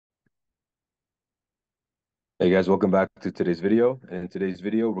Hey guys, welcome back to today's video. In today's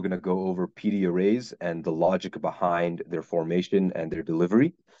video, we're going to go over PD arrays and the logic behind their formation and their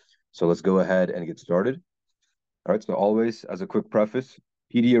delivery. So let's go ahead and get started. All right, so always as a quick preface,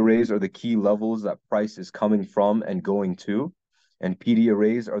 PD arrays are the key levels that price is coming from and going to, and PD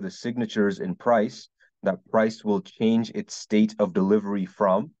arrays are the signatures in price that price will change its state of delivery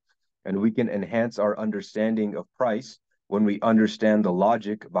from, and we can enhance our understanding of price when we understand the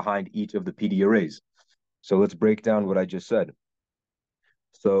logic behind each of the PD arrays. So let's break down what I just said.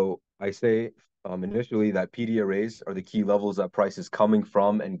 So I say initially that PD arrays are the key levels that price is coming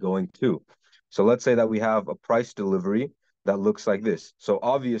from and going to. So let's say that we have a price delivery that looks like this. So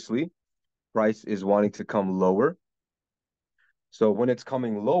obviously, price is wanting to come lower. So when it's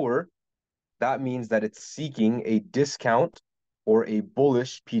coming lower, that means that it's seeking a discount or a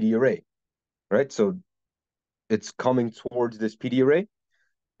bullish PD array, right? So it's coming towards this PD array.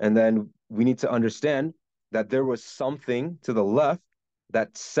 And then we need to understand that there was something to the left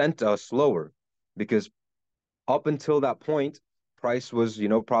that sent us lower, because up until that point, price was,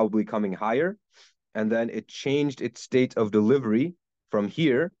 probably coming higher, and then it changed its state of delivery from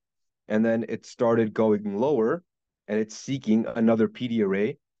here, and then it started going lower, and it's seeking another PD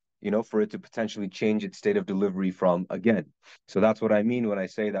array, for it to potentially change its state of delivery from again. So that's what I mean when I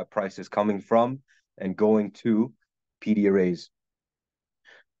say that price is coming from and going to PD arrays.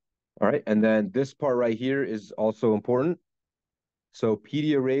 All right, and then this part right here is also important. So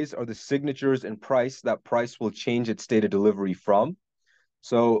PD arrays are the signatures in price that price will change its state of delivery from.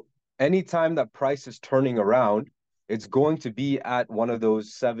 So anytime that price is turning around, it's going to be at one of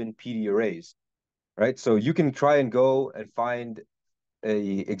those 7 PD arrays, right? So you can try and go and find a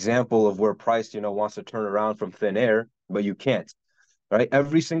example of where price, wants to turn around from thin air, but you can't, right?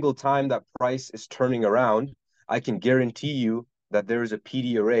 Every single time that price is turning around, I can guarantee you that there is a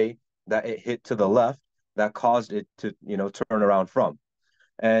PD array that it hit to the left that caused it to, turn around from.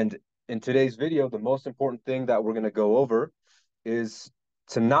 And in today's video, the most important thing that we're going to go over is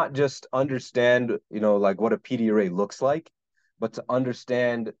to not just understand, like what a PD array looks like, but to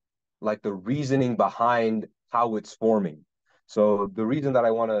understand like the reasoning behind how it's forming. So the reason that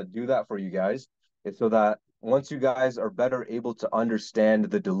I want to do that for you guys is so that once you guys are better able to understand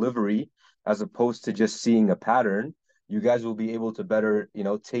the delivery as opposed to just seeing a pattern, you guys will be able to better,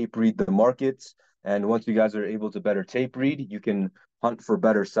 tape read the markets. And once you guys are able to better tape read, you can hunt for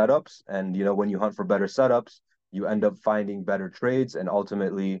better setups. And, when you hunt for better setups, you end up finding better trades. And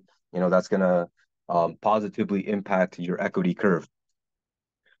ultimately, that's going to positively impact your equity curve.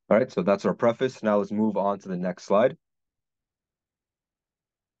 All right, so that's our preface. Now let's move on to the next slide.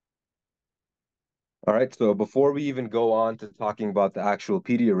 All right, so before we even go on to talking about the actual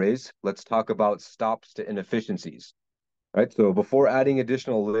PD arrays, let's talk about stops to inefficiencies. All right, so before adding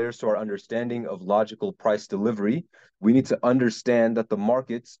additional layers to our understanding of logical price delivery, we need to understand that the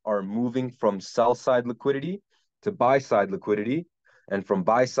markets are moving from sell-side liquidity to buy-side liquidity, and from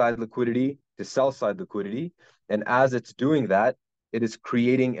buy-side liquidity to sell-side liquidity. And as it's doing that, it is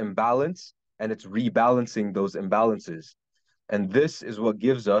creating imbalance and it's rebalancing those imbalances. And this is what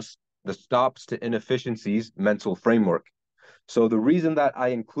gives us the stops to inefficiencies mental framework. So the reason that I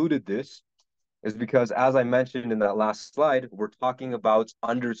included this is because, as I mentioned in that last slide, we're talking about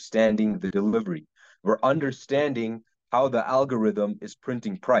understanding the delivery. We're understanding how the algorithm is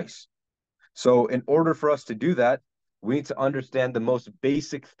printing price. So in order for us to do that, we need to understand the most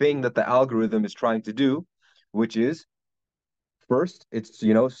basic thing that the algorithm is trying to do, which is first, it's,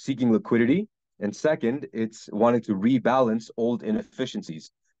 seeking liquidity. And second, it's wanting to rebalance old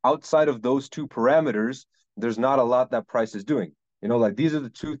inefficiencies. Outside of those two parameters, there's not a lot that price is doing. Like these are the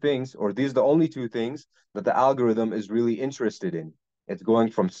two things, or these are the only two things that the algorithm is really interested in. It's going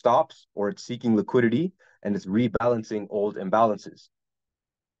from stops, or it's seeking liquidity, and it's rebalancing old imbalances.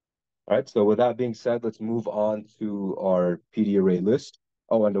 All right, so with that being said, let's move on to our PD array list.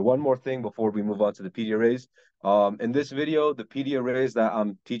 Oh, and one more thing before we move on to the PD arrays. In this video, the PD arrays that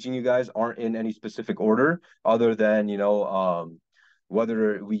I'm teaching you guys aren't in any specific order other than,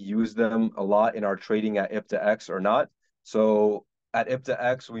 whether we use them a lot in our trading at Ipda X or not. So at Ipda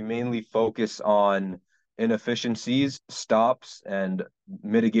X, we mainly focus on inefficiencies, stops, and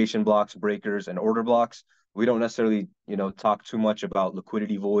mitigation blocks, breakers, and order blocks. We don't necessarily, talk too much about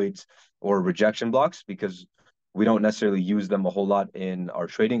liquidity voids or rejection blocks because we don't necessarily use them a whole lot in our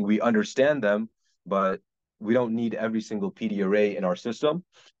trading. We understand them, but we don't need every single PD array in our system.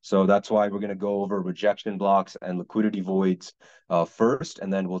 So that's why we're going to go over rejection blocks and liquidity voids first,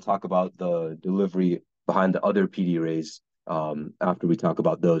 and then we'll talk about the delivery behind the other PD arrays after we talk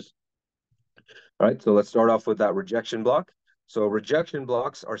about those. All right, so let's start off with that rejection block. So rejection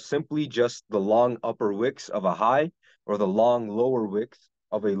blocks are simply just the long upper wicks of a high or the long lower wicks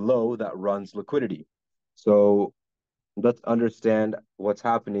of a low that runs liquidity. So let's understand what's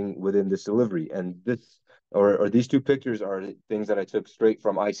happening within this delivery. And this or these two pictures are things that I took straight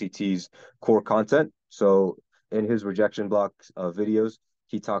from ICT's core content. So in his rejection block videos,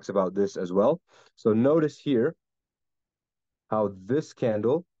 he talks about this as well. So notice here how this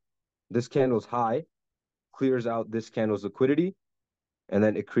candle's high clears out this candle's liquidity, and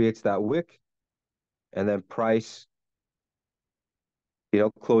then it creates that wick, and then price,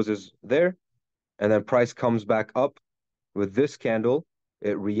 closes there, and then price comes back up with this candle.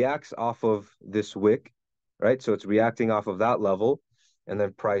 It reacts off of this wick, right? So it's reacting off of that level, and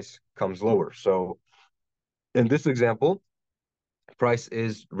then price comes lower. So in this example, price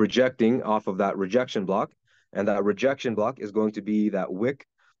is rejecting off of that rejection block, and that rejection block is going to be that wick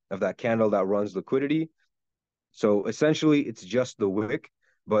of that candle that runs liquidity. So essentially, it's just the wick,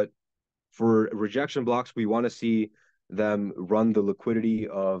 but for rejection blocks, we want to see them run the liquidity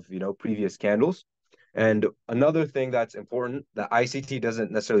of, previous candles. And another thing that's important that ICT doesn't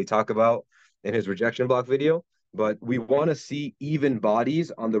necessarily talk about in his rejection block video, but we want to see even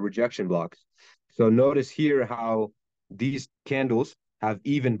bodies on the rejection blocks. So notice here how these candles have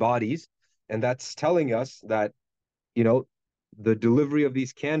even bodies, and that's telling us that, you know, the delivery of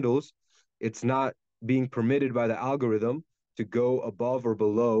these candles, it's not being permitted by the algorithm to go above or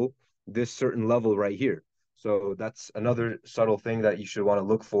below this certain level right here. So that's another subtle thing that you should want to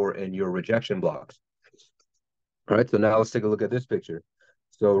look for in your rejection blocks. All right, so now let's take a look at this picture.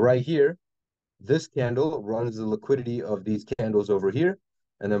 So right here, this candle runs the liquidity of these candles over here,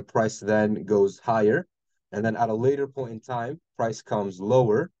 and then price then goes higher. And then at a later point in time, price comes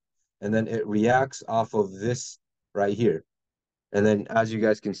lower, and then it reacts off of this right here. And then as you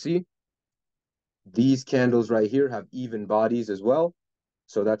guys can see, these candles right here have even bodies as well.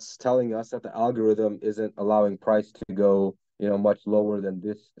 So that's telling us that the algorithm isn't allowing price to go, much lower than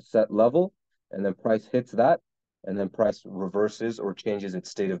this set level. And then price hits that, and then price reverses or changes its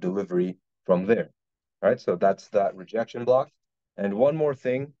state of delivery from there. All right, so that's that rejection block. And one more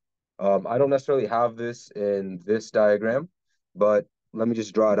thing, I don't necessarily have this in this diagram, but let me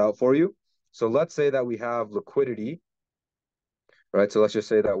just draw it out for you. So let's say that we have liquidity, right? So let's just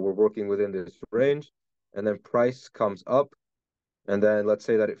say that we're working within this range, and then price comes up, and then let's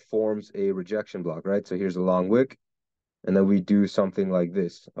say that it forms a rejection block, right? So here's a long wick, and then we do something like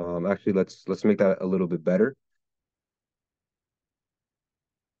this. Actually, let's make that a little bit better.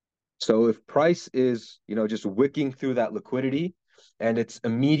 So if price is, just wicking through that liquidity and it's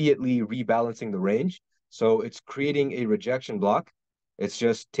immediately rebalancing the range, so it's creating a rejection block. It's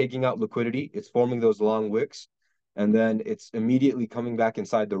just taking out liquidity. It's forming those long wicks, and then it's immediately coming back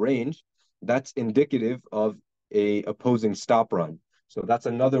inside the range. That's indicative of a opposing stop run. So that's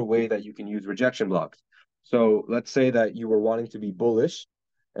another way that you can use rejection blocks. So let's say that you were wanting to be bullish,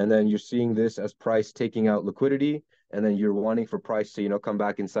 and then you're seeing this as price taking out liquidity, and then you're wanting for price to, come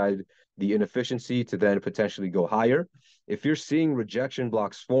back inside the inefficiency to then potentially go higher. If you're seeing rejection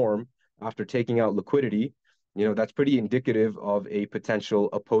blocks form after taking out liquidity, that's pretty indicative of a potential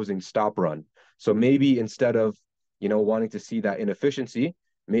opposing stop run. So maybe instead of, wanting to see that inefficiency,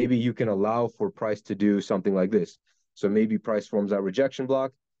 maybe you can allow for price to do something like this. So maybe price forms that rejection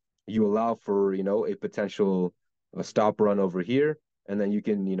block, you allow for, a potential stop run over here, and then you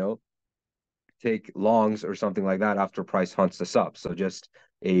can, take longs or something like that after price hunts this up. So just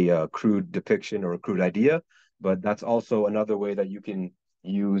a crude depiction or a crude idea, but that's also another way that you can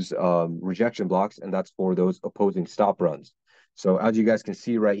use rejection blocks, and that's for those opposing stop runs. So as you guys can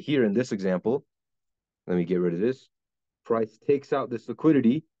see right here in this example, let me get rid of this. Price takes out this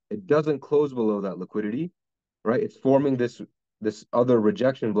liquidity. It doesn't close below that liquidity, right? It's forming this other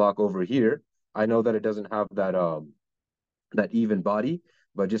rejection block over here. I know that it doesn't have that even body,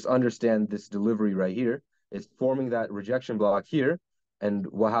 but just understand this delivery right here is forming that rejection block here. And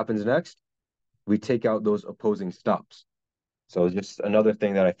what happens next? We take out those opposing stops. So just another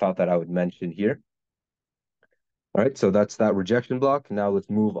thing that I thought that I would mention here. All right, so that's that rejection block. Now let's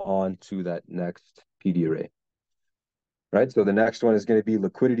move on to that next PD array. Right, so the next one is going to be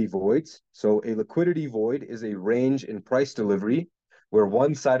liquidity voids. So a liquidity void is a range in price delivery where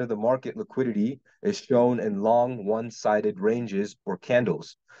one side of the market liquidity is shown in long one-sided ranges or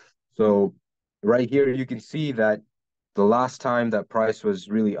candles. So right here, you can see that the last time that price was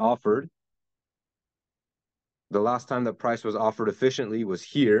really offered, the last time that price was offered efficiently was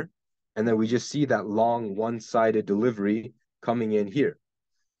here. And then we just see that long one-sided delivery coming in here.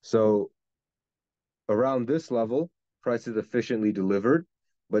 So around this level, price is efficiently delivered,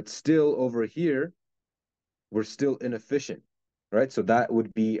 but still over here, we're still inefficient. right? So that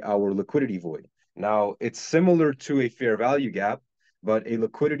would be our liquidity void. Now, it's similar to a fair value gap, but a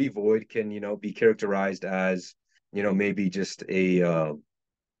liquidity void can, be characterized as, maybe just a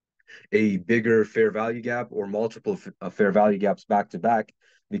bigger fair value gap or multiple fair value gaps back to back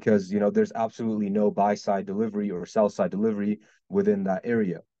because there's absolutely no buy side delivery or sell side delivery within that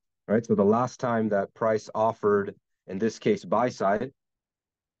area, right? So the last time that price offered, in this case buy side,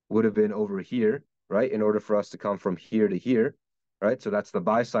 would have been over here, right? In order for us to come from here to here, right? So that's the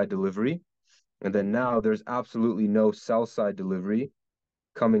buy side delivery. And then now there's absolutely no sell side delivery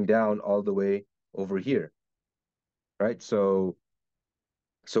coming down all the way over here, right? So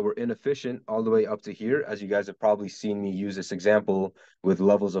we're inefficient all the way up to here, as you guys have probably seen me use this example with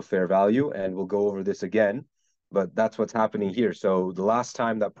levels of fair value, and we'll go over this again, but that's what's happening here. So the last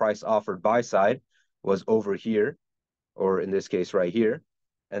time that price offered buy side was over here, or in this case right here.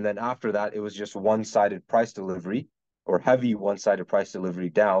 And then after that, it was just one-sided price delivery or heavy one-sided price delivery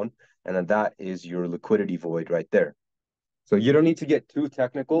down. And then that is your liquidity void right there. So you don't need to get too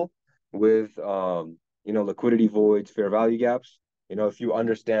technical with liquidity voids, fair value gaps. If you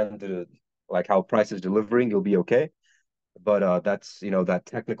understand the like how price is delivering, you'll be okay. But that's that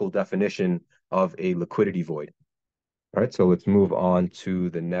technical definition of a liquidity void. All right, so let's move on to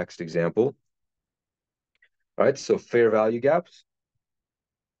the next example. All right, so fair value gaps.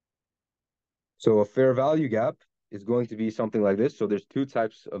 So a fair value gap is going to be something like this. So there's two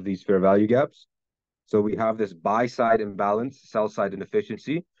types of these fair value gaps. So we have this buy side imbalance, sell side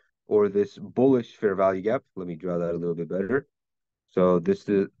inefficiency, or this bullish fair value gap. Let me draw that a little bit better. So this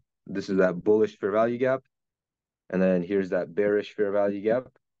is that bullish fair value gap, and then here's that bearish fair value gap.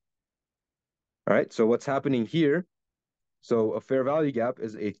 All right, so what's happening here? So a fair value gap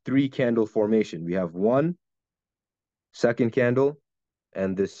is a 3-candle formation. We have one, second candle,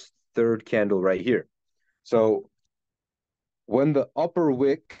 and this third candle right here. So when the upper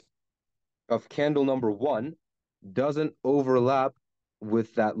wick of candle number 1 doesn't overlap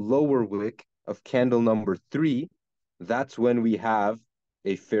with that lower wick of candle number 3, that's when we have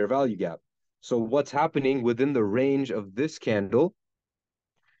a fair value gap. So what's happening within the range of this candle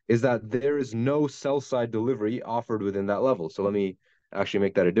is that there is no sell side delivery offered within that level. So let me actually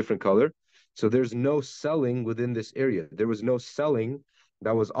make that a different color. So there's no selling within this area. There was no selling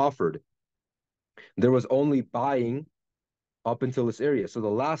that was offered. There was only buying up until this area. So the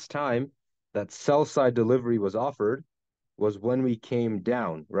last time that sell side delivery was offered was when we came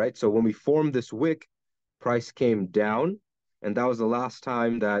down, right? So when we formed this wick, price came down, and that was the last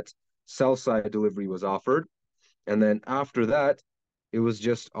time that sell side delivery was offered. And then after that, it was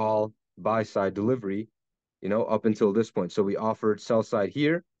just all buy side delivery, up until this point. So we offered sell side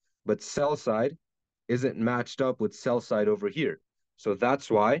here, but sell side isn't matched up with sell side over here. So that's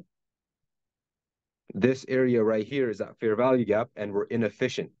why this area right here is that fair value gap, and we're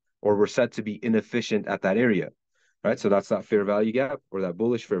inefficient, or we're set to be inefficient at that area, right? So that's that fair value gap, or that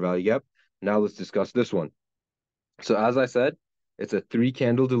bullish fair value gap. Now let's discuss this one. So as I said, it's a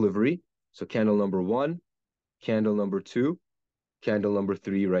 3-candle delivery. So candle number 1, candle number 2, candle number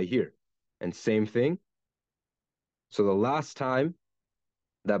 3 right here. And same thing. So the last time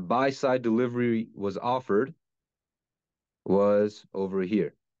that buy side delivery was offered was over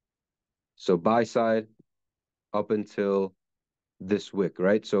here. So buy side up until this wick,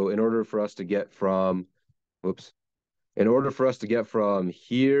 right? So in order for us to get from, in order for us to get from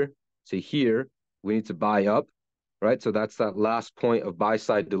here to here, we need to buy up, right? So that's that last point of buy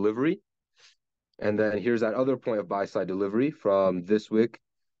side delivery. And then here's that other point of buy side delivery from this wick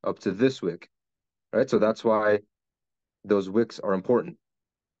up to this wick, right? So that's why those wicks are important,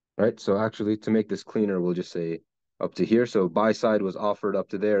 right? So actually, to make this cleaner, we'll just say up to here. So buy side was offered up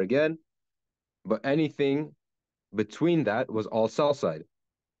to there again, but anything between that was all sell side,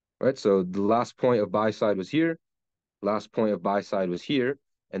 right? So the last point of buy side was here, last point of buy side was here,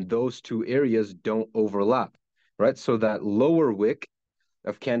 and those two areas don't overlap, right? So that lower wick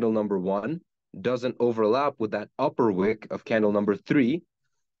of candle number 1 doesn't overlap with that upper wick of candle number 3.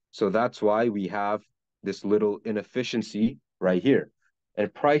 So that's why we have this little inefficiency right here.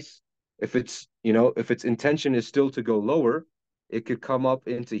 And price, if its intention is still to go lower, it could come up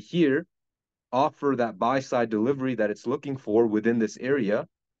into here, offer that buy side delivery that it's looking for within this area,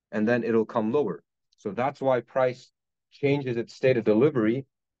 and then it'll come lower. So that's why price changes its state of delivery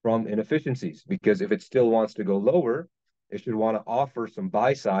from inefficiencies, because if it still wants to go lower, it should want to offer some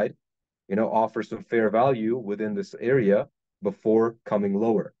buy side, offer some fair value within this area before coming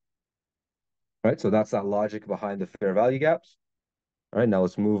lower. Right, so that's that logic behind the fair value gaps. All right, now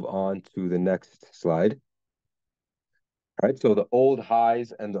let's move on to the next slide. All right, so the old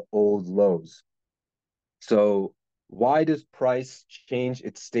highs and the old lows. So why does price change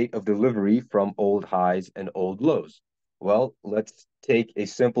its state of delivery from old highs and old lows? Well, let's take a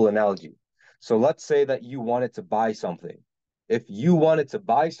simple analogy. So let's say that you wanted to buy something. If you wanted to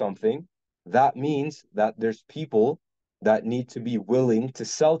buy something, that means that there's people that need to be willing to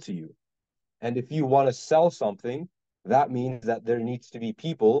sell to you. And if you want to sell something, that means that there needs to be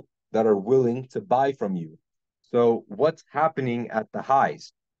people that are willing to buy from you. So what's happening at the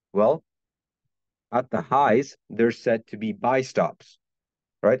highs? Well, at the highs, they're said to be buy stops,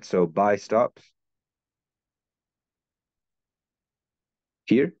 right? So buy stops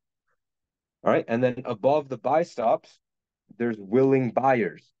here, all right? And then above the buy stops, there's willing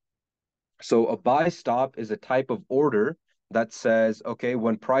buyers. So a buy stop is a type of order that says, okay,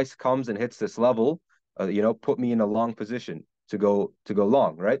 when price comes and hits this level, put me in a long position to go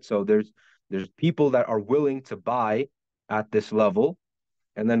long, right? So there's people that are willing to buy at this level,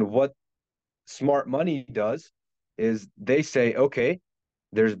 and then what smart money does is they say, okay,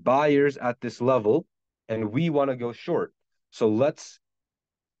 there's buyers at this level, and we want to go short. So let's,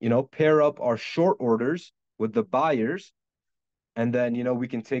 pair up our short orders with the buyers, and then we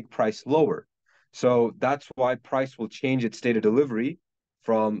can take price lower. So that's why price will change its state of delivery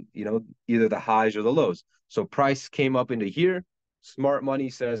from either the highs or the lows. So price came up into here. Smart money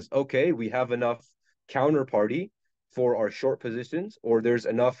says, okay, we have enough counterparty for our short positions, or there's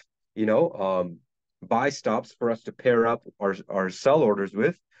enough buy stops for us to pair up our sell orders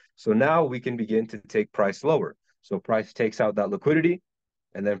with. So now we can begin to take price lower. So price takes out that liquidity,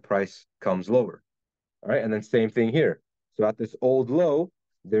 and then price comes lower. All right, and then same thing here. So at this old low,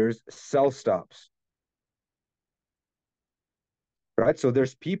 there's sell stops, right? So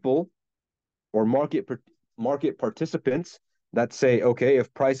there's people or market participants that say, okay,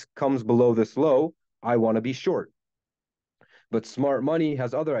 if price comes below this low, I want to be short. But smart money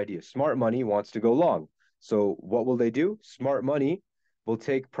has other ideas. Smart money wants to go long. So what will they do? Smart money will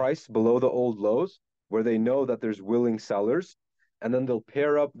take price below the old lows where they know that there's willing sellers, and then they'll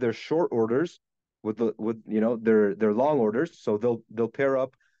pair up their short orders with their long orders. So they'll pair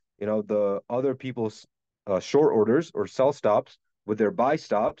up the other people's short orders or sell stops with their buy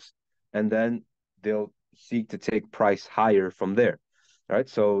stops, and then they'll seek to take price higher from there. All right.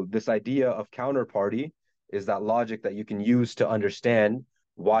 So this idea of counterparty is that logic that you can use to understand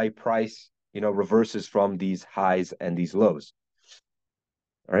why price, reverses from these highs and these lows.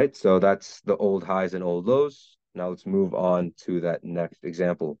 All right, so that's the old highs and old lows. Now let's move on to that next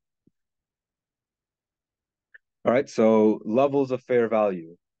example. All right, so levels of fair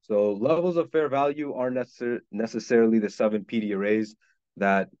value. So levels of fair value aren't necessarily the 7 PD arrays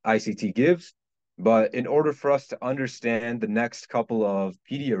that ICT gives, but in order for us to understand the next couple of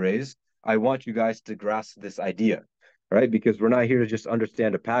PD arrays, I want you guys to grasp this idea, right? Because we're not here to just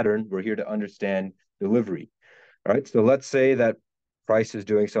understand a pattern, we're here to understand delivery. All right, so let's say that price is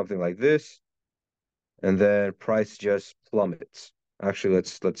doing something like this, and then price just plummets. Actually,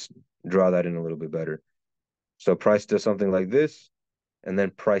 let's draw that in a little bit better. So price does something like this, and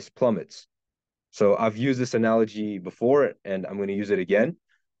then price plummets. So I've used this analogy before, and I'm going to use it again.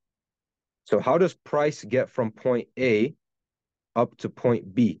 So how does price get from point A up to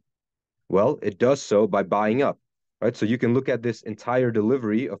point B? Well, it does so by buying up, right? So you can look at this entire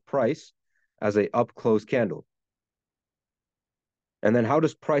delivery of price as a up close candle. And then how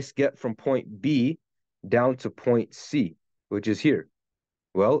does price get from point B down to point C, which is here?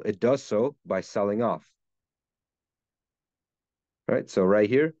 Well, it does so by selling off. Right, so right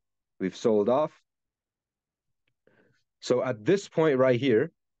here, we've sold off. So at this point right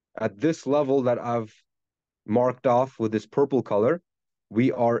here, at this level that I've marked off with this purple color,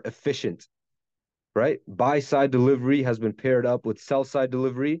 we are efficient, right? Buy side delivery has been paired up with sell side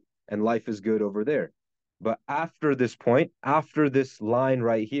delivery, and life is good over there. But after this point, after this line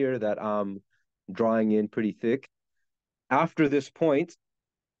right here that I'm drawing in pretty thick, after this point,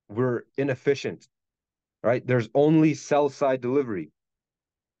 we're inefficient, right? There's only sell side delivery,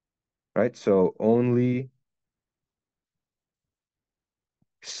 right? So only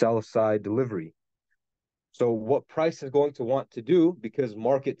sell side delivery. So what price is going to want to do, because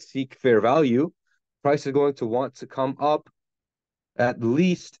markets seek fair value, price is going to want to come up at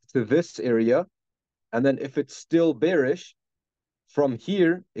least to this area. And then if it's still bearish, from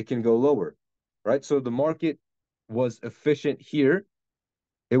here, it can go lower, right? So the market was efficient here.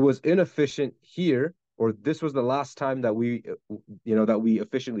 It was inefficient here, or this was the last time that we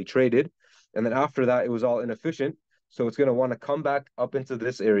efficiently traded. And then after that, it was all inefficient. So it's going to want to come back up into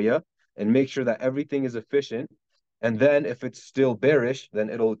this area and make sure that everything is efficient. And then if it's still bearish, then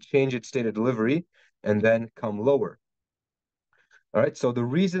it'll change its state of delivery and then come lower. All right. So the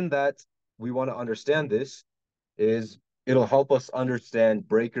reason that we want to understand this is it'll help us understand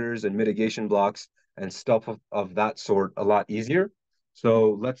breakers and mitigation blocks and stuff of that sort a lot easier.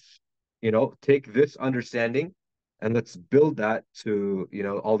 So let's, take this understanding and let's build that to,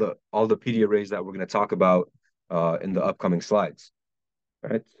 all the PD arrays that we're going to talk about in the upcoming slides.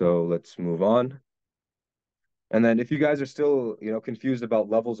 All right, so let's move on. And then if you guys are still, confused about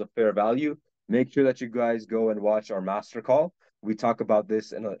levels of fair value, make sure that you guys go and watch our master call. We talk about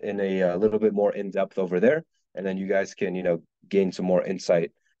this in a little bit more in depth over there, and then you guys can, gain some more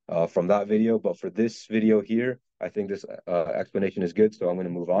insight from that video. But for this video here, I think this explanation is good, so I'm going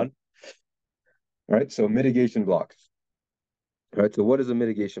to move on. All right, so mitigation blocks. All right, so what is a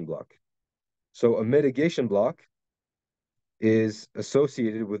mitigation block? So a mitigation block is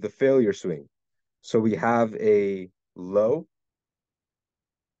associated with the failure swing. So we have a low,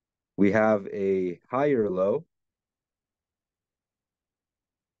 we have a higher low,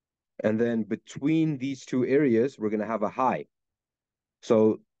 and then between these two areas, we're going to have a high.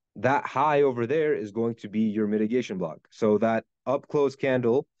 So that high over there is going to be your mitigation block. So that up close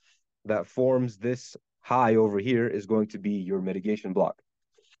candle that forms this high over here is going to be your mitigation block.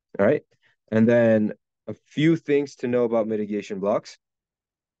 All right. And then a few things to know about mitigation blocks.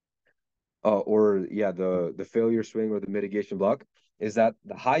 The failure swing or the mitigation block is that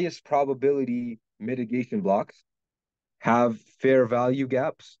the highest probability mitigation blocks have fair value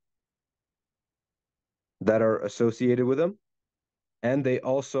gaps that are associated with them, and they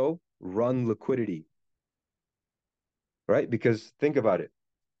also run liquidity, right? Because think about it,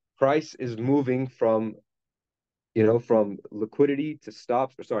 price is moving from liquidity to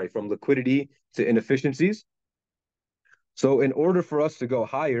stops, or sorry, from liquidity to inefficiencies. So in order for us to go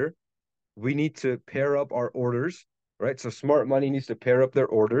higher, we need to pair up our orders, right? So smart money needs to pair up their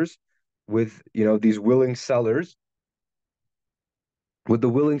orders with, these willing sellers, with the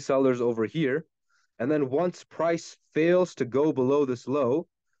willing sellers over here. And then once price fails to go below this low,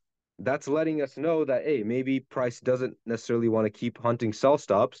 that's letting us know that, hey, maybe price doesn't necessarily want to keep hunting sell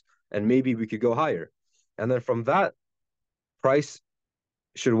stops, and maybe we could go higher. And then from that, price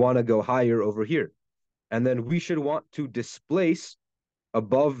should want to go higher over here. And then we should want to displace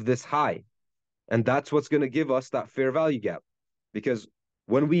above this high. And that's what's going to give us that fair value gap. Because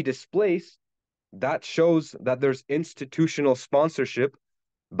when we displace, that shows that there's institutional sponsorship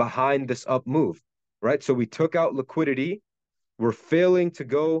behind this up move, right? So we took out liquidity. We're failing to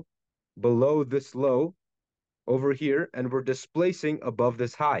go below this low over here, and we're displacing above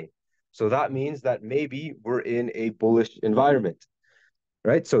this high. So that means that maybe we're in a bullish environment,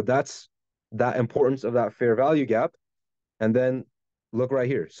 right? So that's that importance of that fair value gap. And then look right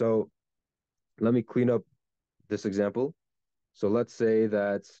here. So let me clean up this example. So let's say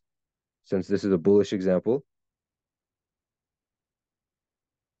that since this is a bullish example,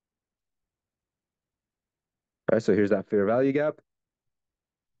 all right, so here's that fair value gap.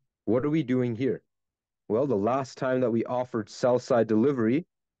 What are we doing here? Well, the last time that we offered sell side delivery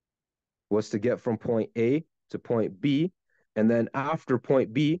was to get from point A to point B. And then after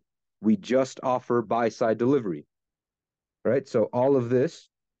point B, we just offer buy side delivery, right? So all of this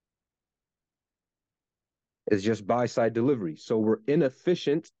is just buy side delivery. So we're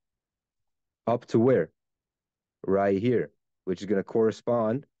inefficient up to where? Right here, which is going to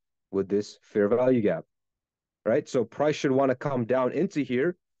correspond with this fair value gap, right? So price should want to come down into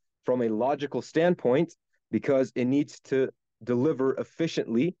here from a logical standpoint because it needs to deliver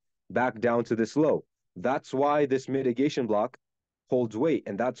efficiently back down to this low. That's why this mitigation block holds weight.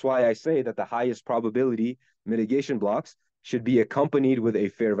 And that's why I say that the highest probability mitigation blocks should be accompanied with a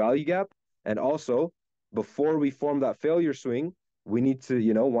fair value gap. And also, before we form that failure swing, we need to,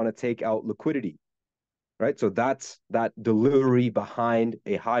 want to take out liquidity, right? So that's that delivery behind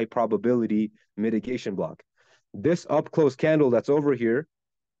a high probability mitigation block. This up close candle that's over here,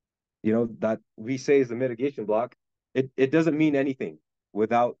 that we say is the mitigation block, it doesn't mean anything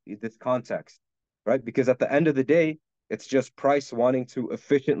without this context, right? Because at the end of the day, it's just price wanting to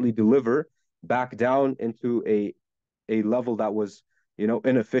efficiently deliver back down into a level that was,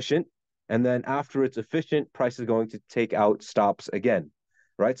 inefficient. And then after it's efficient, price is going to take out stops again,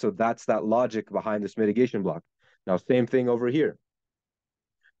 right? So that's that logic behind this mitigation block. Now, same thing over here.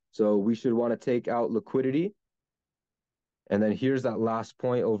 So we should want to take out liquidity. And then here's that last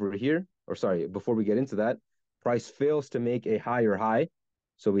point over here, or sorry, before we get into that, price fails to make a higher high.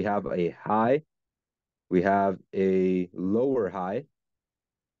 So we have a high, we have a lower high.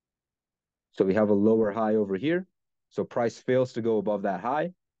 So we have a lower high over here. So price fails to go above that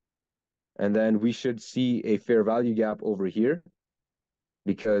high. And then we should see a fair value gap over here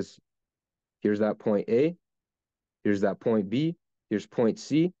because here's that point A, here's that point B, here's point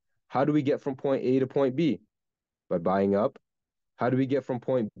C. How do we get from point A to point B? By buying up. How do we get from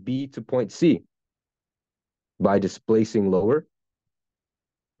point B to point C? By displacing lower,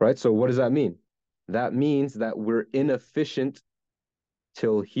 right? So what does that mean? That means that we're inefficient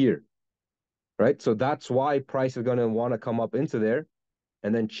till here, right? So that's why price is going to want to come up into there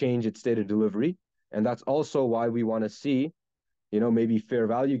and then change its state of delivery. And that's also why we want to see, maybe fair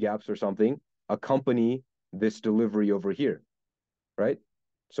value gaps or something accompany this delivery over here, right?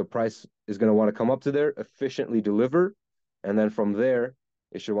 So price is going to want to come up to there, efficiently deliver, and then from there,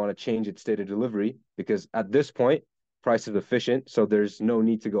 it should want to change its state of delivery because at this point, price is efficient, so there's no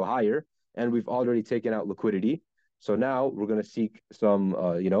need to go higher, and we've already taken out liquidity. So now we're going to seek some,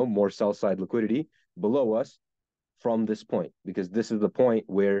 more sell side liquidity below us from this point because this is the point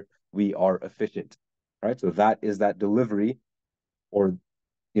where we are efficient, right? So that is that delivery, or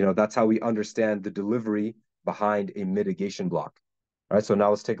that's how we understand the delivery behind a mitigation block. All right, so now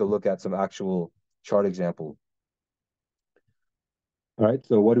let's take a look at some actual chart example. All right,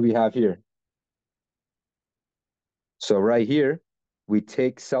 so what do we have here? So right here, we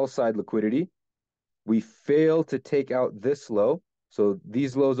take sell side liquidity. We fail to take out this low. So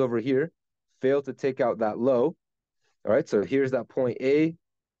these lows over here fail to take out that low. All right, so here's that point A,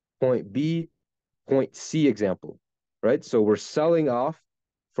 point B, point C example, right? So we're selling off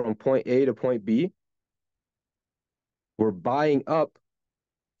from point A to point B. We're buying up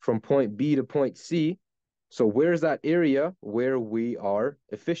from point B to point C. So where's that area where we are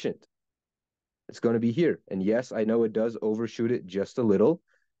efficient? It's going to be here. And yes, I know it does overshoot it just a little,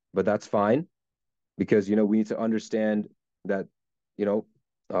 but that's fine because, we need to understand that,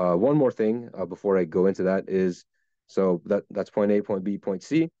 one more thing before I go into that is, so that's point A, point B, point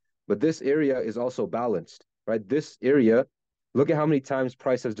C, but this area is also balanced, right? This area, look at how many times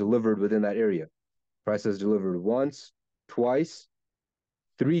price has delivered within that area. Price has delivered once, twice,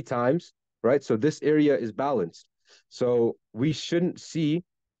 3 times, right? So this area is balanced. So we shouldn't see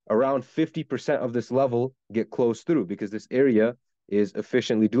around 50% of this level get closed through because this area is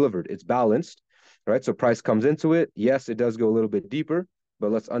efficiently delivered. It's balanced, right? So price comes into it. Yes, it does go a little bit deeper,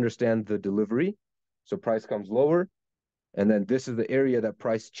 but let's understand the delivery. So price comes lower, and then this is the area that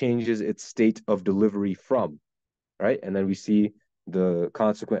price changes its state of delivery from, right? And then we see the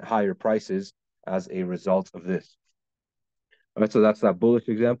consequent higher prices as a result of this. All right, so that's that bullish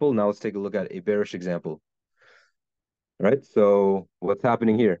example. Now let's take a look at a bearish example. All right, so what's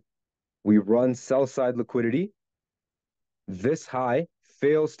happening here? We run sell side liquidity. This high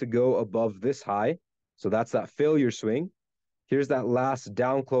fails to go above this high. So that's that failure swing. Here's that last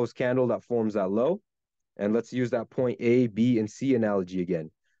down close candle that forms that low. And let's use that point A, B, and C analogy again.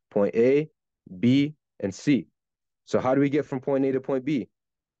 Point A, B, and C. So how do we get from point A to point B?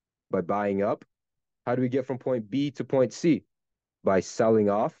 By buying up. How do we get from point B to point C? By selling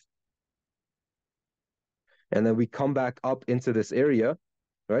off. And then we come back up into this area,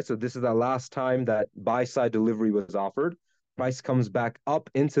 right? So this is the last time that buy side delivery was offered. Price comes back up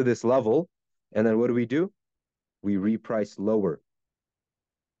into this level. And then what do? We reprice lower,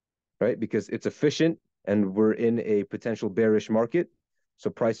 right? Because it's efficient and we're in a potential bearish market.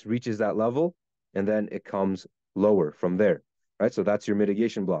 So price reaches that level and then it comes lower from there, right? So that's your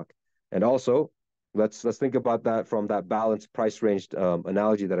mitigation block. And also, let's think about that from that balanced price range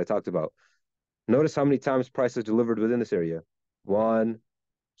analogy that I talked about. Notice how many times price is delivered within this area. 1,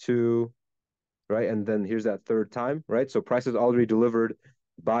 2, right? And then here's that third time, right? So price is already delivered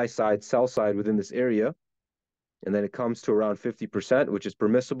buy side, sell side within this area. And then it comes to around 50%, which is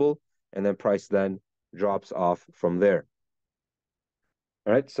permissible. And then price then drops off from there.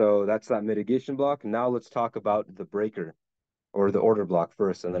 All right, so that's that mitigation block. Now let's talk about the breaker or the order block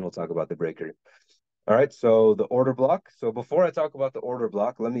first, and then we'll talk about the breaker. All right, so the order block. So before I talk about the order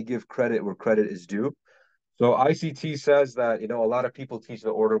block, let me give credit where credit is due. So ICT says that, a lot of people teach the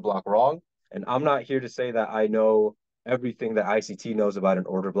order block wrong. And I'm not here to say that I know everything that ICT knows about an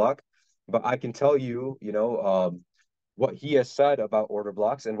order block, but I can tell you, what he has said about order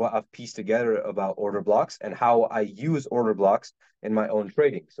blocks and what I've pieced together about order blocks and how I use order blocks in my own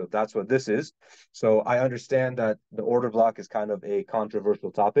trading. So that's what this is. So I understand that the order block is kind of a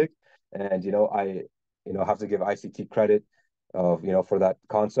controversial topic. And, I, have to give ICT credit of, for that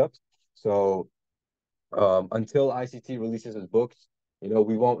concept. So until ICT releases his books,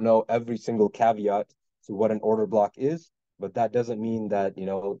 we won't know every single caveat to what an order block is, but that doesn't mean that,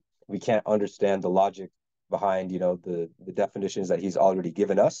 we can't understand the logic behind, the definitions that he's already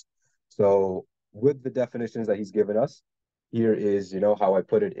given us. So with the definitions that he's given us, here is, how I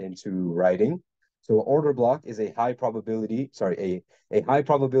put it into writing. So an order block is a high probability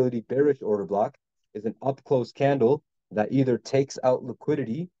bearish order block is an up close candle that either takes out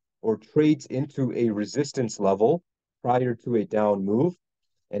liquidity or trades into a resistance level prior to a down move,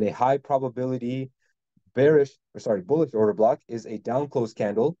 and a high probability bullish order block is a down close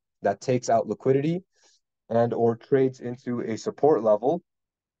candle that takes out liquidity and or trades into a support level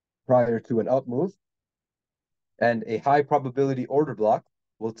prior to an up move. And a high probability order block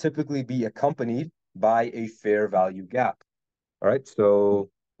will typically be accompanied by a fair value gap. All right, so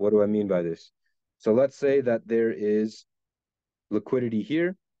what do I mean by this? So let's say that there is liquidity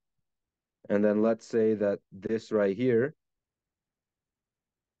here, and then let's say that this right here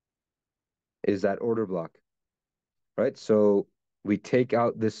is that order block, right? So we take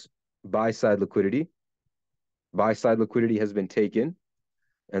out this buy side liquidity. Buy side liquidity has been taken,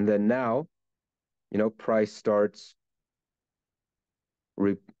 and then now, price starts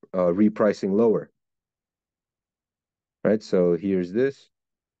repricing lower, right? So here's this,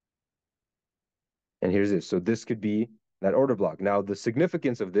 and here's this. So this could be that order block. Now, the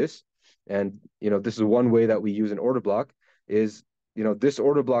significance of this, and this is one way that we use an order block, is this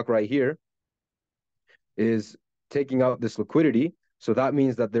order block right here is taking out this liquidity. So that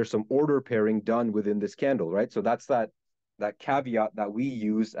means that there's some order pairing done within this candle, right? So that's that caveat that we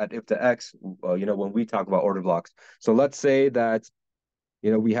use at Ipda X, when we talk about order blocks. So let's say that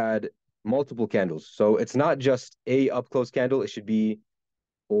we had multiple candles. So it's not just a up close candle, it should be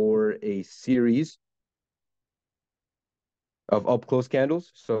or a series of up close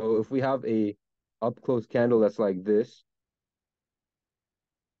candles. So if we have a up close candle that's like this,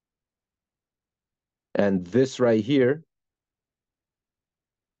 and this right here,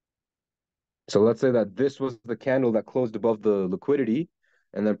 so let's say that this was the candle that closed above the liquidity,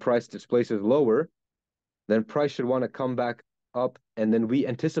 and then price displaces lower, then price should want to come back up, and then we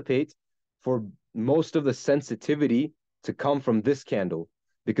anticipate for most of the sensitivity to come from this candle,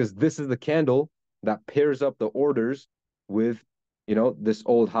 because this is the candle that pairs up the orders with, this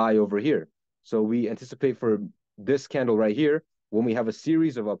old high over here. So we anticipate for this candle right here, when we have a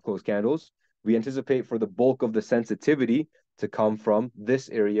series of up close candles, we anticipate for the bulk of the sensitivity to come from this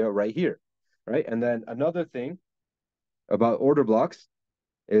area right here, right? And then another thing about order blocks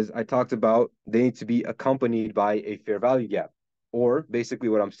is I talked about they need to be accompanied by a fair value gap. Or basically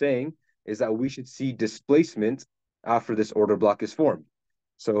what I'm saying is that we should see displacement after this order block is formed.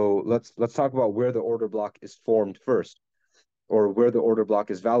 So let's talk about where the order block is formed first, or where the order block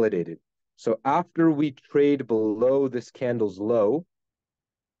is validated. So after we trade below this candle's low,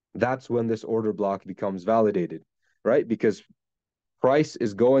 that's when this order block becomes validated, right? Because price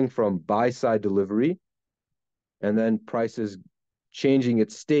is going from buy side delivery, and then price is changing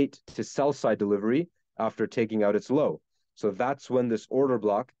its state to sell side delivery after taking out its low. So that's when this order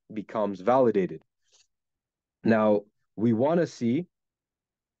block becomes validated. Now, we want to see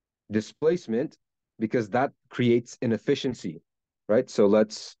displacement because that creates inefficiency, right? So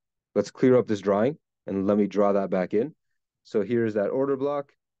let's clear up this drawing and let me draw that back in. So here's that order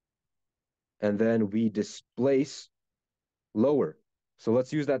block, and then we displace lower. So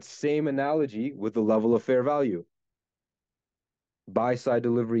let's use that same analogy with the level of fair value. Buy side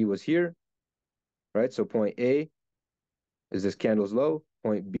delivery was here, right? So point A is this candle's low,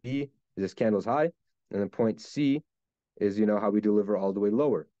 point B is this candle's high, and then point C is, how we deliver all the way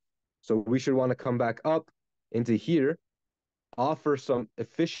lower. So we should want to come back up into here, offer some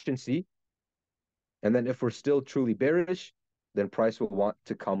efficiency, and then if we're still truly bearish, then price will want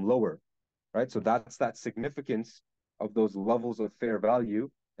to come lower, right? So that's that significance of those levels of fair value,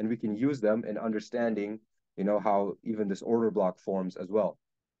 and we can use them in understanding, how even this order block forms as well.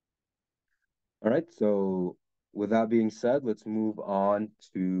 All right, so with that being said, let's move on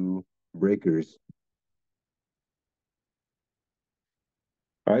to breakers.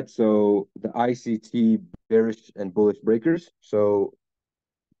 All right, so the ICT bearish and bullish breakers. So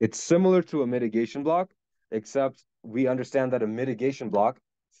it's similar to a mitigation block, except we understand that a mitigation block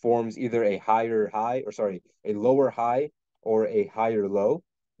forms either a lower high or a higher low.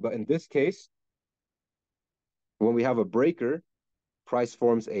 But in this case, when we have a breaker, price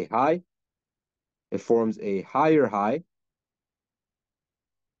forms a high, it forms a higher high,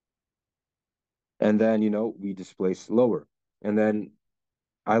 and then, we displace lower. And then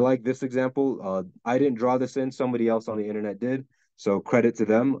I like this example. I didn't draw this in, somebody else on the internet did. So credit to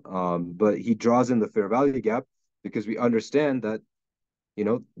them. But he draws in the fair value gap because we understand that,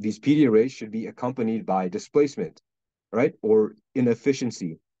 these PD arrays should be accompanied by displacement, right? Or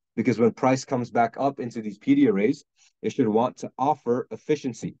inefficiency. Because when price comes back up into these PD arrays, it should want to offer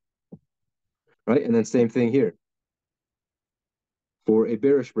efficiency, right? And then same thing here. For a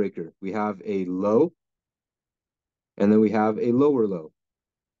bearish breaker, we have a low, and then we have a lower low,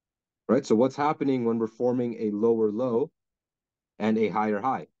 right? So what's happening when we're forming a lower low and a higher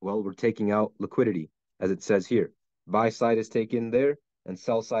high? Well, we're taking out liquidity, as it says here. Buy side is taken there, and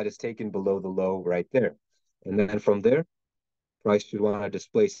sell side is taken below the low right there. And then from there, price should want to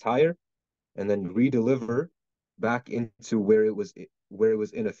displace higher and then redeliver back into where it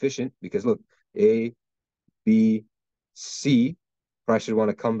was inefficient. Because look, A, B, C, price should want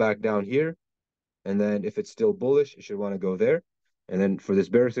to come back down here. And then if it's still bullish, it should want to go there. And then for this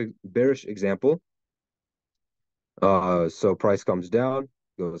bearish example, so price comes down,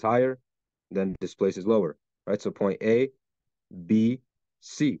 goes higher, then displaces lower, right? So point A, B,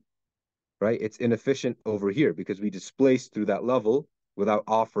 C, right? It's inefficient over here because we displaced through that level without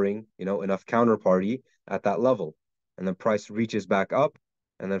offering, enough counterparty at that level. And then price reaches back up.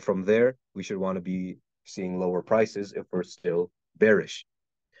 And then from there, we should want to be seeing lower prices if we're still bearish.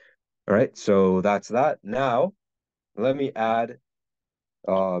 All right, so that's that. Now, let me add,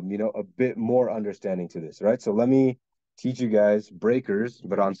 a bit more understanding to this, right? So let me teach you guys breakers,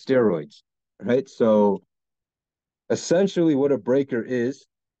 but on steroids, right? So essentially what a breaker is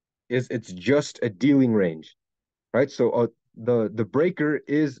it's just a dealing range, right? So the breaker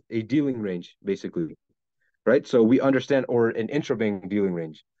is a dealing range, basically, right? So we understand, or an intrabank dealing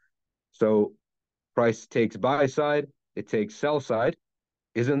range. So price takes buy side, it takes sell side.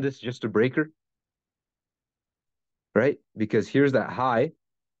 Isn't this just a breaker, right? Because here's that high,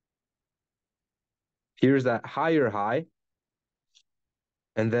 here's that higher high,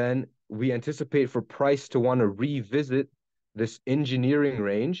 and then we anticipate for price to want to revisit this engineering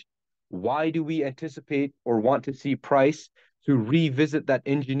range. Why do we anticipate or want to see price to revisit that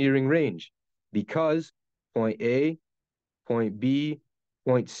engineering range? Because point A, point B,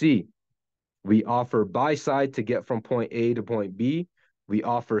 point C. We offer buy side to get from point A to point B. We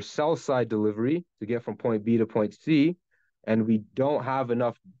offer sell side delivery to get from point B to point C. And we don't have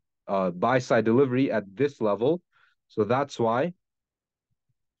enough buy side delivery at this level. So that's why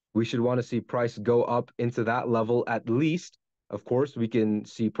we should want to see price go up into that level at least. Of course, we can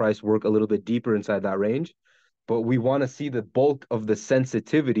see price work a little bit deeper inside that range, but we want to see the bulk of the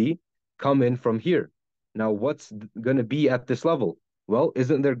sensitivity come in from here. Now, what's going to be at this level? Well,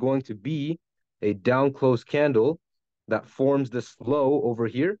 isn't there going to be a down close candle that forms this low over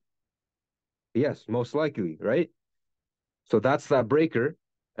here? Yes, most likely, right? So that's that breaker.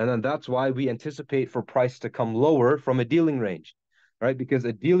 And then that's why we anticipate for price to come lower from a dealing range, right? Because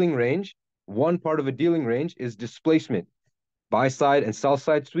a dealing range, one part of a dealing range is displacement, buy side and sell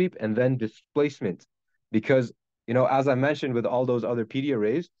side sweep, and then displacement. Because, as I mentioned with all those other PD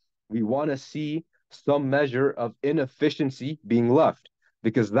arrays, we want to see some measure of inefficiency being left,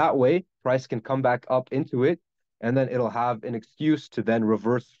 because that way price can come back up into it, and then it'll have an excuse to then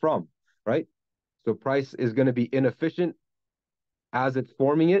reverse from, right? So price is going to be inefficient as it's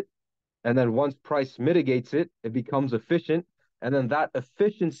forming it. And then once price mitigates it, it becomes efficient. And then that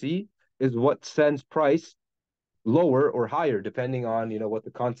efficiency is what sends price lower or higher, depending on, what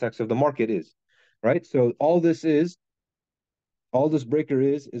the context of the market is, right? So all this breaker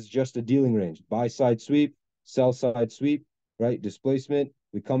is just a dealing range. Buy side sweep, sell side sweep, right? Displacement.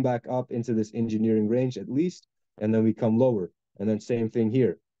 We come back up into this engineering range at least, and then we come lower. And then same thing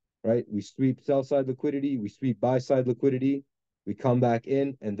here, right? We sweep sell side liquidity, we sweep buy side liquidity, we come back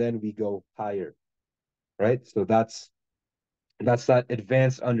in, and then we go higher, right? So that's that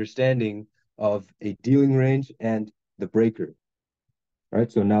advanced understanding of a dealing range and the breaker,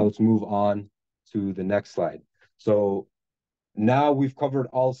 right? So now let's move on to the next slide. So now we've covered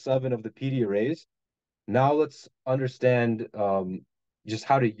all 7 of the PD arrays. Now let's understand just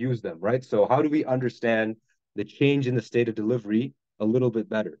how to use them, right? So how do we understand the change in the state of delivery a little bit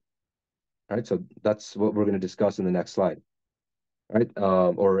better, right? So that's what we're going to discuss in the next slide, right?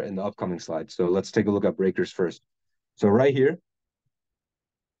 Or in the upcoming slide. So let's take a look at breakers first. So right here,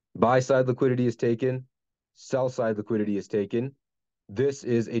 buy side liquidity is taken, sell side liquidity is taken. This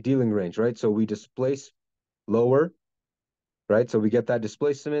is a dealing range, right? So we displace lower, right? So we get that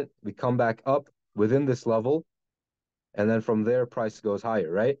displacement, we come back up within this level, and then from there, price goes higher,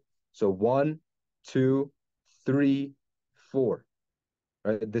 right? So 1, 2, 3, 4,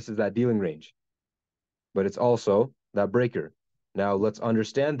 right? This is that dealing range, but it's also that breaker. Now let's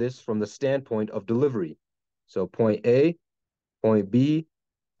understand this from the standpoint of delivery. So point A, point B,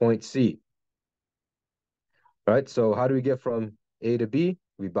 point C, right? So how do we get from A to B?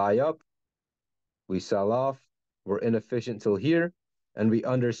 We buy up, we sell off, we're inefficient till here, and we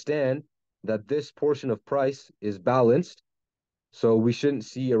understand that this portion of price is balanced. So we shouldn't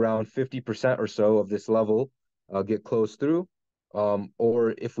see around 50% or so of this level get closed through.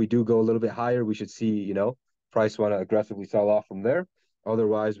 Or if we do go a little bit higher, we should see, price want to aggressively sell off from there.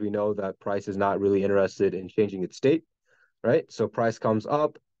 Otherwise, we know that price is not really interested in changing its state. right? So price comes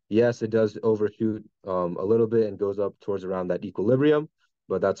up. Yes, it does overshoot a little bit and goes up towards around that equilibrium,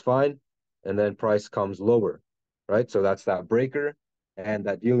 but that's fine. And then price comes lower, right? So that's that breaker and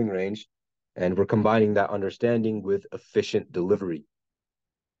that dealing range. And we're combining that understanding with efficient delivery.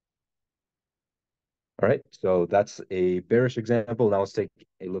 All right, so that's a bearish example. Now let's take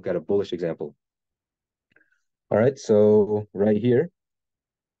a look at a bullish example. All right, so right here,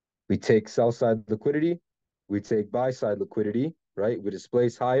 we take sell side liquidity, we take buy side liquidity, right? We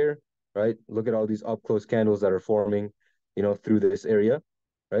displace higher, right? Look at all these up close candles that are forming, through this area,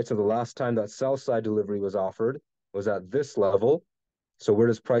 right? So the last time that sell side delivery was offered was at this level. So where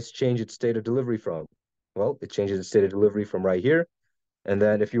does price change its state of delivery from? Well, it changes its state of delivery from right here. And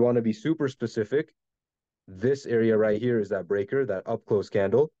then if you want to be super specific, this area right here is that breaker, that up close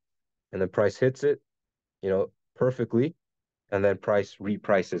candle, and then price hits it, perfectly, and then price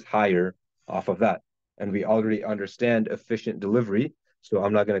reprices higher off of that. And we already understand efficient delivery, so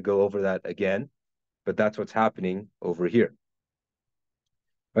I'm not going to go over that again, but that's what's happening over here.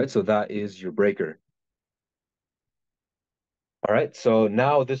 Right, so that is your breaker. All right, so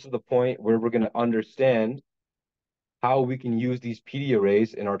now this is the point where we're going to understand how we can use these PD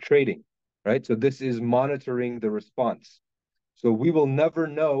arrays in our trading, right? So this is monitoring the response. So we will never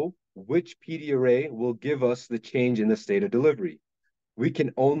know which PD array will give us the change in the state of delivery. We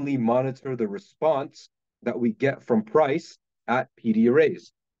can only monitor the response that we get from price at PD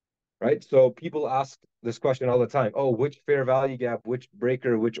arrays, right? So people ask this question all the time. Oh, which fair value gap, which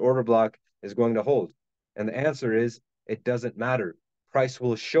breaker, which order block is going to hold? And the answer is it doesn't matter. Price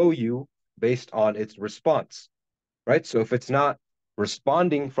will show you based on its response, right? So if it's not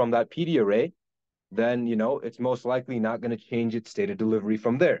responding from that PD array, then, it's most likely not going to change its state of delivery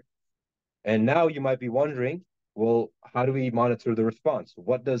from there. And now you might be wondering, well, how do we monitor the response?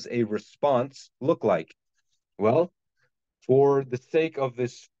 What does a response look like? Well, for the sake of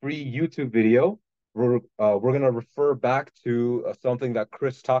this free YouTube video, we're going to refer back to something that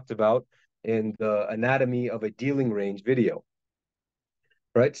Chris talked about in the anatomy of a dealing range video,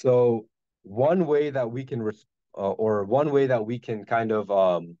 right? So one way that we can, or one way that we can kind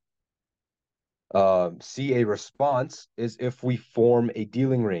of see a response is if we form a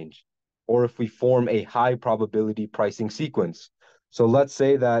dealing range or if we form a high probability pricing sequence. So let's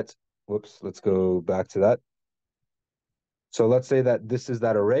say that, whoops, let's go back to that. So let's say that this is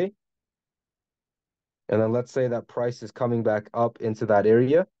that array. And then let's say that price is coming back up into that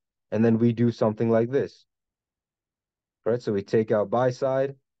area. And then we do something like this, right? So we take out buy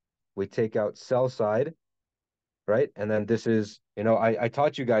side, we take out sell side, right? And then this is, I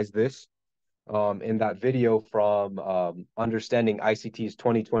taught you guys this in that video from Understanding ICT's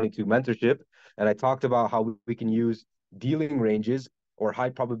 2022 mentorship. And I talked about how we can use dealing ranges or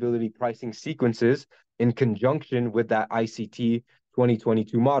high probability pricing sequences in conjunction with that ICT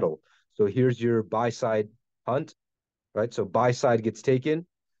 2022 model. So here's your buy side hunt, right? So buy side gets taken.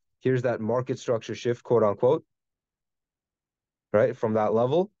 Here's that market structure shift, quote unquote, right? From that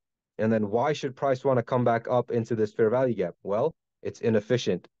level. And then why should price want to come back up into this fair value gap? Well, it's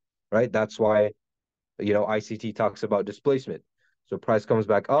inefficient, right? That's why ICT talks about displacement. So price comes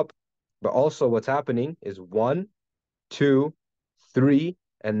back up, but also what's happening is 1, 2, 3,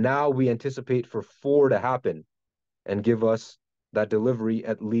 and now we anticipate for 4 to happen and give us that delivery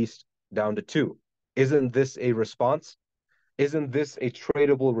at least down to 2. Isn't this a response? Isn't this a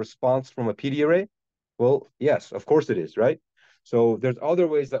tradable response from a PD array? Well, yes, of course it is, right? So there's other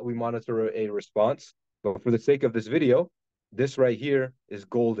ways that we monitor a response, but for the sake of this video, this right here is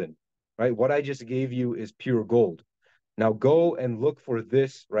golden, right? What I just gave you is pure gold. Now go and look for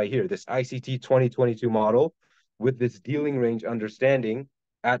this right here, this ICT 2022 model with this dealing range understanding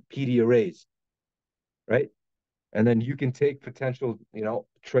at PD arrays, right? And then you can take potential,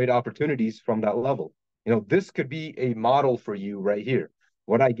 trade opportunities from that level. This could be a model for you right here.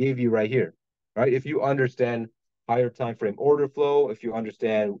 What I gave you right here, right? If you understand higher time frame order flow, if you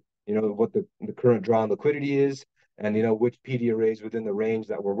understand, what the current draw on liquidity is, and which PD arrays within the range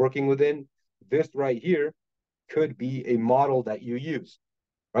that we're working within, this right here could be a model that you use,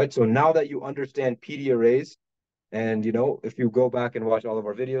 right? So now that you understand PD arrays, and if you go back and watch all of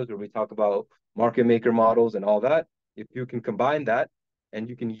our videos where we talk about market maker models and all that, if you can combine that and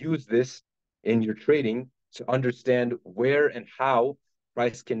you can use this in your trading to understand where and how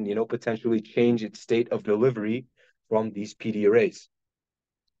price can, potentially change its state of delivery from these PD arrays.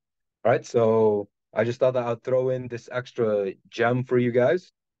 All right, so I just thought that I'd throw in this extra gem for you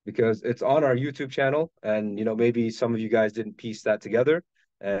guys because it's on our YouTube channel, and maybe some of you guys didn't piece that together,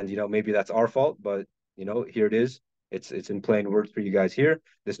 and maybe that's our fault, but here it is. It's in plain words for you guys here.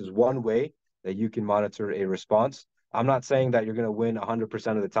 This is one way that you can monitor a response. I'm not saying that you're going to win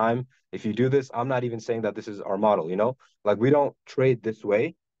 100% of the time. If you do this, I'm not even saying that this is our model, you know? Like we don't trade this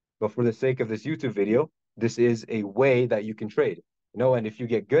way, but for the sake of this YouTube video, this is a way that you can trade, you know? And if you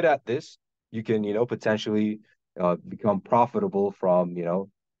get good at this, you can, you know, potentially become profitable from, you know,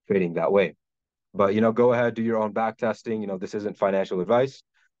 trading that way. But, you know, go ahead, do your own back testing. You know, this isn't financial advice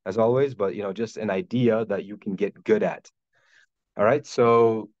as always, but, you know, just an idea that you can get good at. All right.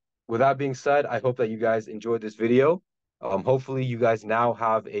 So with that being said, I hope that you guys enjoyed this video. Hopefully you guys now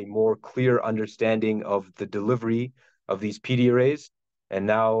have a more clear understanding of the delivery of these PD arrays. And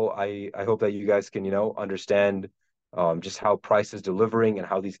now I hope that you guys can, you know, understand just how price is delivering and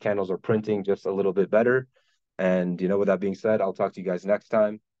how these candles are printing just a little bit better. And, you know, with that being said, I'll talk to you guys next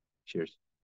time. Cheers.